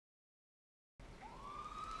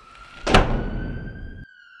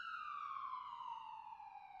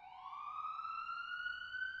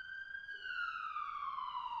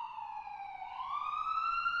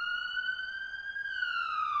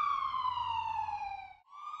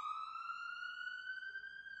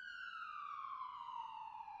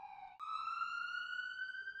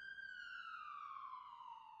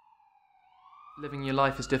Living your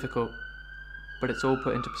life is difficult, but it's all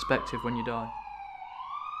put into perspective when you die.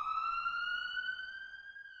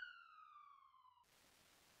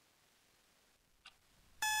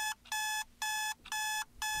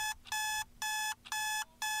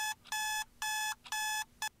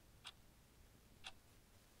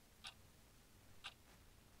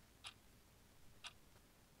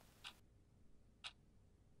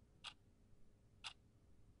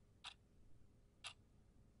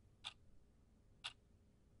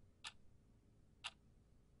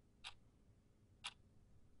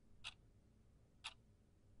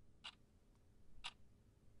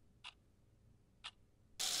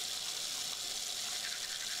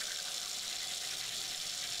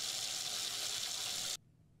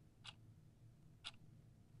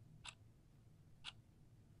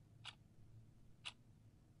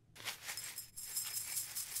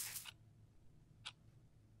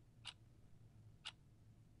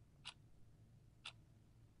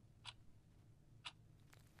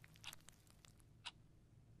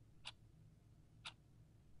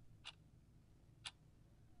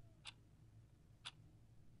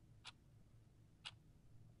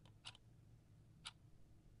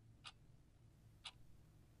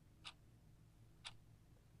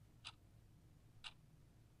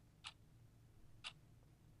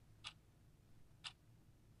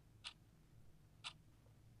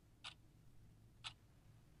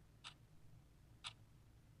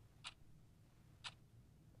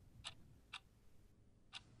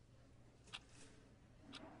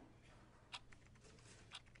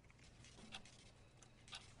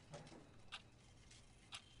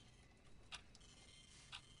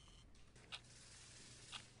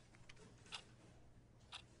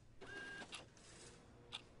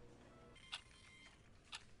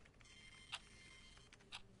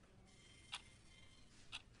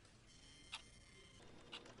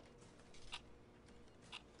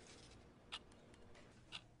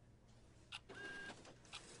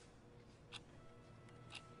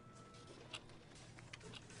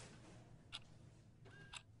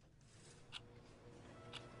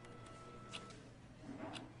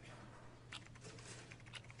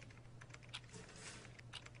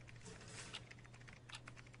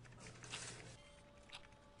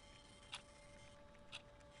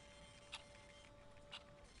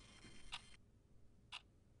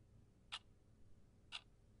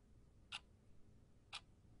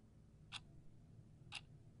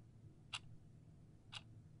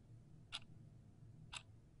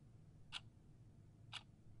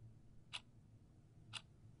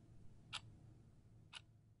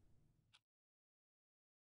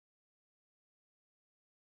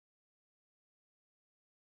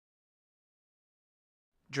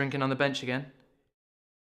 Drinking on the bench again?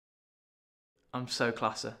 I'm so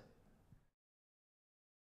classy.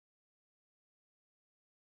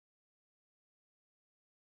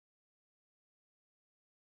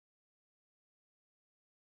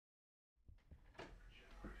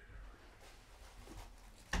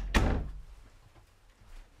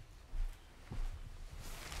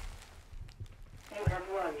 You have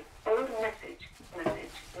one. Old message. Message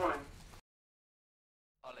 1.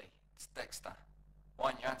 Ollie, it's Dexter. Why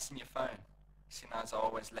aren't you answering your phone? Seeing as I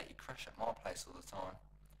always let you crash at my place all the time.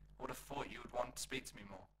 I would have thought you would want to speak to me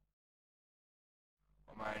more.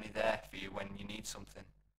 I'm only there for you when you need something.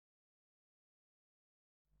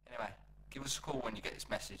 Anyway, give us a call when you get this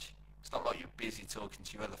message. It's not like you're busy talking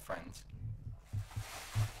to your other friends.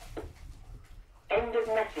 End of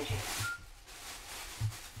messages.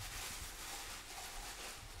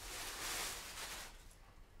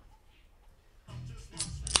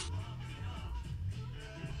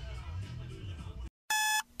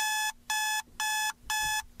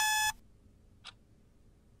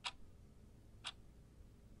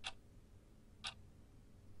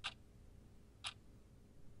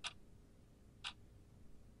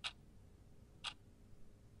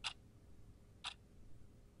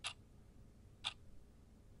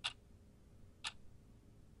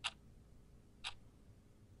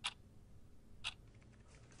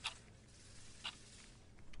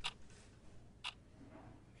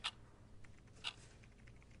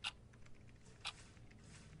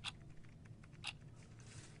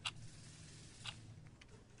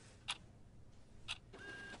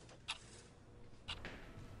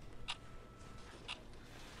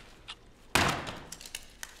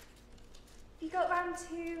 You got round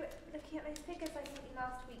to looking at those figures I sent you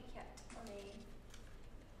last week yet, Ollie?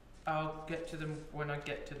 I'll get to them when I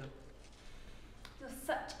get to them. You're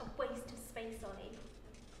such a waste of space, Ollie.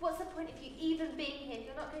 What's the point of you even being here if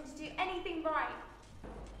you're not going to do anything right?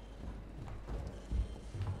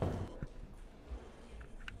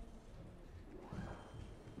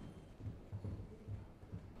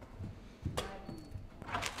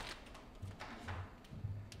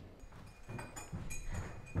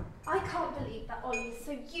 That Ollie is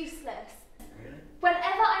so useless. Really?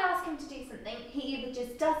 Whenever I ask him to do something, he either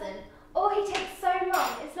just doesn't, or he takes so long,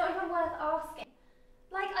 it's not even worth asking.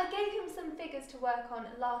 Like, I gave him some figures to work on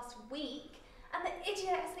last week, and the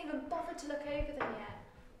idiot hasn't even bothered to look over them yet.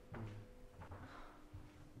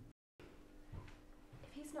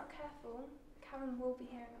 If he's not careful, Karen will be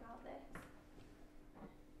hearing about this.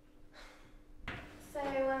 So,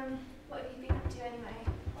 what have you been up to anyway?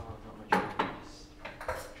 Oh, not much.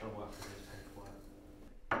 Just trying to work through this paperwork.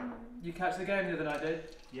 You catch the game the other night, dude?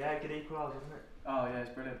 Yeah, good equaliser, wasn't it? Oh yeah,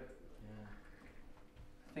 it's brilliant. Yeah.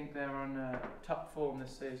 I think they're on top form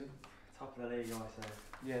this season. Top of the league, I say.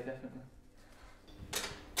 Yeah, definitely.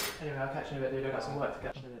 Anyway, I'll catch you in a bit, dude. I've got some work to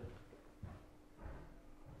get.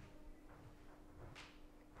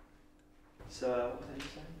 So, what did you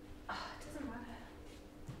say? Oh, it doesn't matter.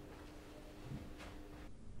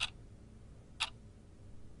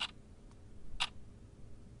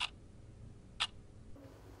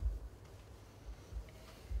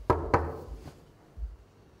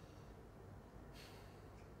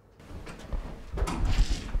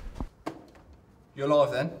 You're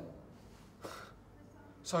live then?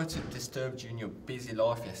 Sorry to have disturbed you in your busy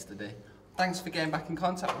life yesterday. Thanks for getting back in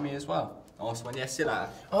contact with me as well. Nice one, yeah, see you later.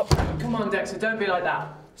 Oh, come on, Dexter, don't be like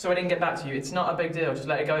that. So I didn't get back to you. It's not a big deal. Just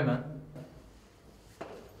let it go, man.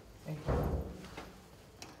 Thank you.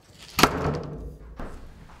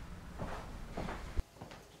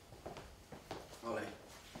 Ollie,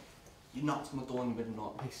 you knocked on my door in the middle of the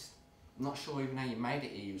night pissed. I'm not sure even how you made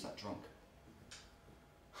it here, you was that drunk.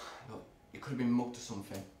 Look, you could have been mugged or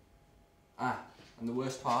something. And the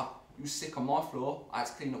worst part, you were sick on my floor, I had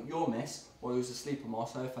to clean up your mess while you was asleep on my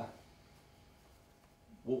sofa.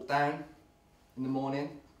 Walked down in the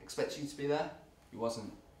morning, expect you to be there. You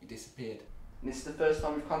wasn't, you disappeared. And this is the first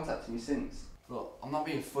time you've contacted me since. Look, I'm not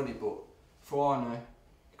being funny, but for all I know,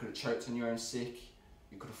 you could have choked on your own sick,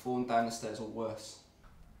 you could have fallen down the stairs or worse.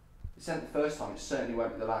 This ain't the first time, it certainly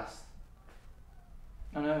won't be the last.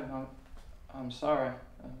 I know, I'm sorry.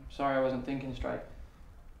 I'm sorry I wasn't thinking straight.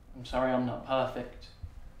 I'm sorry I'm not perfect.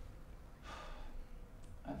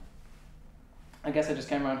 I guess I just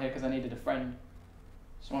came around here because I needed a friend.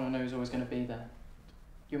 Someone I know who's always going to be there.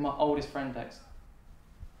 You're my oldest friend, Dex.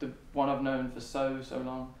 The one I've known for so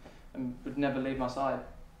long and would never leave my side.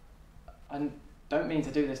 I don't mean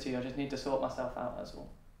to do this to you, I just need to sort myself out, that's all.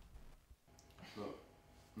 Look,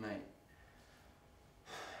 mate,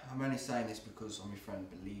 I'm only saying this because I'm your friend,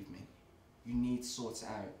 believe me. You need to sort it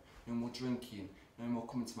out. No more drinking, no more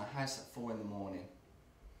coming to my house at 4 in the morning.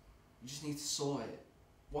 You just need to sort it.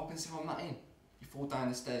 What happens if I'm not in? You fall down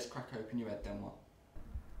the stairs, crack open your head, then what?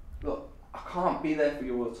 Look, I can't be there for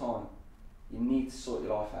you all the time. You need to sort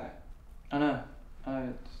your life out. I know,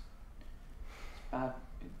 it's bad.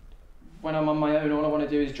 When I'm on my own, all I want to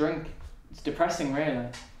do is drink. It's depressing, really.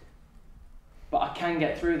 But I can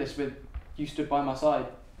get through this with you stood by my side.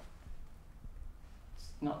 It's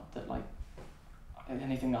not that, like,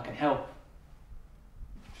 anything I can help.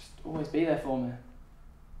 Just always be there for me.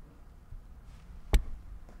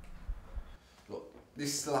 Look,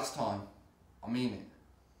 this is the last time. I mean it.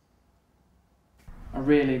 I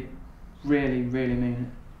really, really, really mean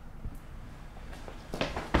it.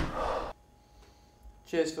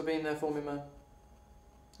 Cheers for being there for me, man.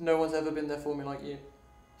 No one's ever been there for me like you.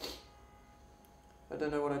 I don't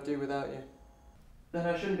know what I'd do without you. Then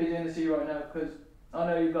I shouldn't be doing this to you right now, because I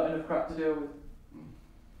know you've got enough crap to deal with.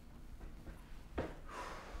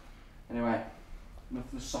 Anyway, enough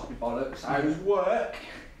of the soppy bollocks. How's work?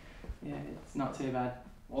 Yeah, it's not too bad.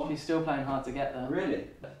 What? She's still playing hard to get there. Really?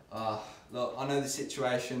 Look, I know the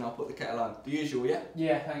situation. I'll put the kettle on. The usual, yeah?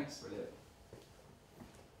 Yeah, thanks. Brilliant.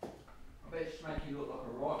 I bet it should make you look like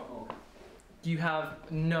a right mug. You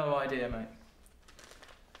have no idea, mate.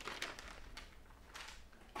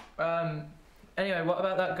 Anyway, what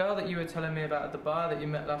about that girl that you were telling me about at the bar that you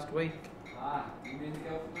met last week? You mean the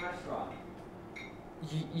girl from the restaurant?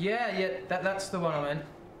 Yeah, that's the one I meant.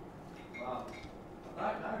 Well,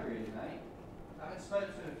 I don't know really, mate. I haven't spoken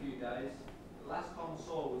to her in a few days. The last time I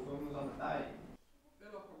saw her was when we was on a date.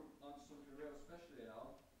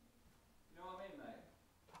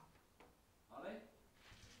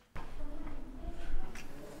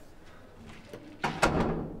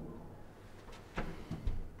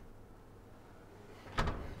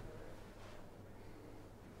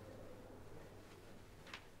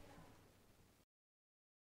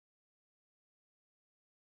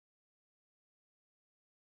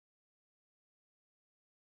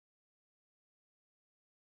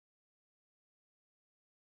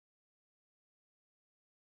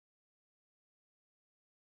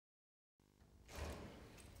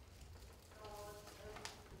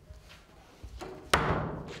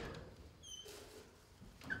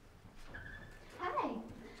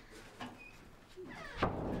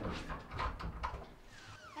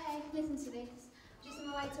 notice. Just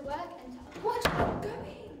on my way to work and watch where I'm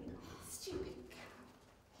going. Stupid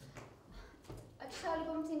cat. I just totally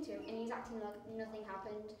bumped into him and he's acting like nothing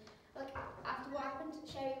happened. Like after what happened,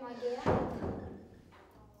 sharing my gear.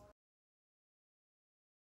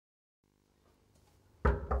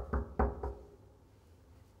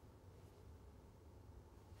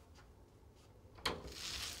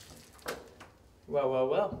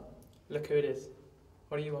 Well. Look who it is.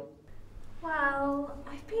 What do you want? Well,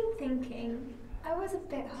 I've been thinking. I was a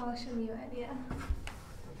bit harsh on you earlier.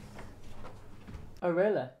 Oh,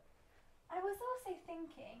 really? I was also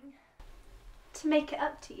thinking to make it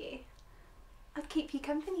up to you. I'd keep you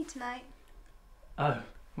company tonight. Oh,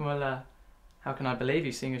 well, how can I believe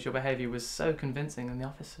you, seeing as your behaviour was so convincing in the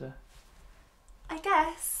office today? I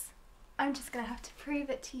guess I'm just gonna have to prove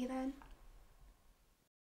it to you then.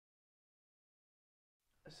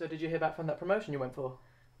 So did you hear back from that promotion you went for?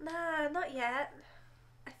 Nah, not yet.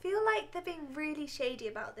 I feel like they're being really shady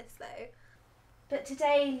about this though. But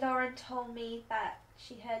today Lauren told me that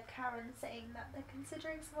she heard Karen saying that they're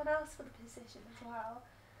considering someone else for the position as well.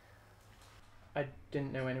 I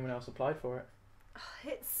didn't know anyone else applied for it. Oh,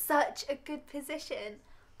 it's such a good position.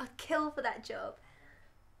 I'd kill for that job.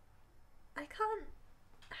 I can't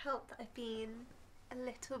help that I've been a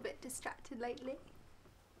little bit distracted lately.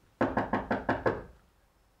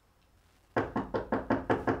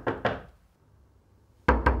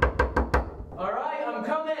 Alright, I'm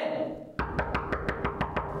coming!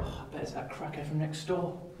 Oh, I bet it's that cracker from next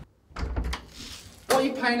door. What are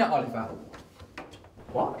you playing at, Oliver?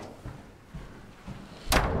 What?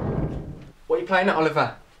 What are you playing at,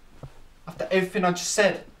 Oliver? After everything I just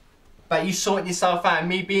said about you sorting yourself out and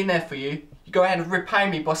me being there for you, you go ahead and repay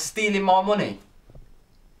me by stealing my money.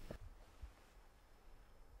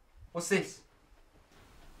 What's this?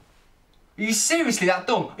 Are you seriously that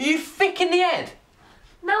dumb? Are you thick in the head?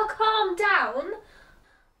 Now calm down.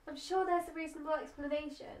 I'm sure there's a reasonable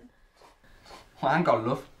explanation. Well, hang on,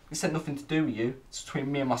 love. This had nothing to do with you. It's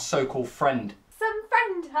between me and my so-called friend. Some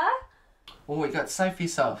friend, huh? Oh, what you got to say for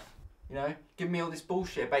yourself? You know, give me all this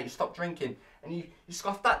bullshit about you stop drinking and you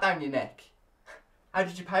scoffed that down your neck. How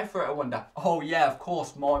did you pay for it, I wonder? Oh yeah, of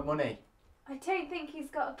course, my money. I don't think he's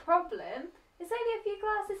got a problem. It's only a few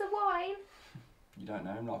glasses of wine. You don't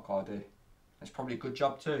know him like I do. It's probably a good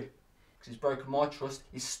job too, because he's broken my trust.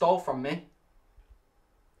 He stole from me.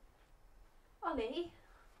 Ollie,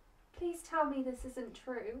 please tell me this isn't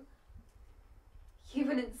true. You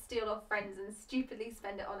wouldn't steal off friends and stupidly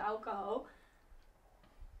spend it on alcohol.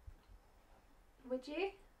 Would you?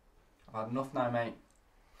 I've had enough now, mate.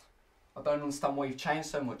 I don't understand why you've changed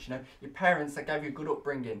so much, you know. Your parents, they gave you a good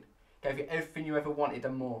upbringing, gave you everything you ever wanted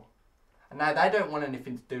and more. And now they don't want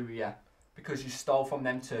anything to do with you, because you stole from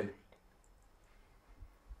them too.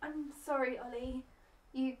 I'm sorry, Ollie.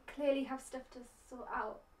 You clearly have stuff to sort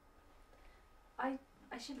out. I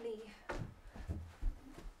should leave.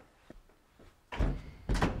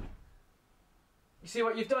 You see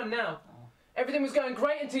what you've done now? Everything was going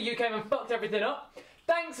great until you came and fucked everything up.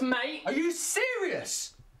 Thanks, mate. Are you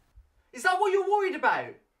serious? Is that what you're worried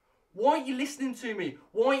about? Why aren't you listening to me?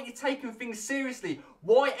 Why aren't you taking things seriously?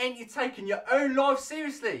 Why ain't you taking your own life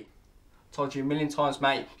seriously? I told you a million times,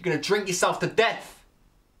 mate, you're gonna drink yourself to death.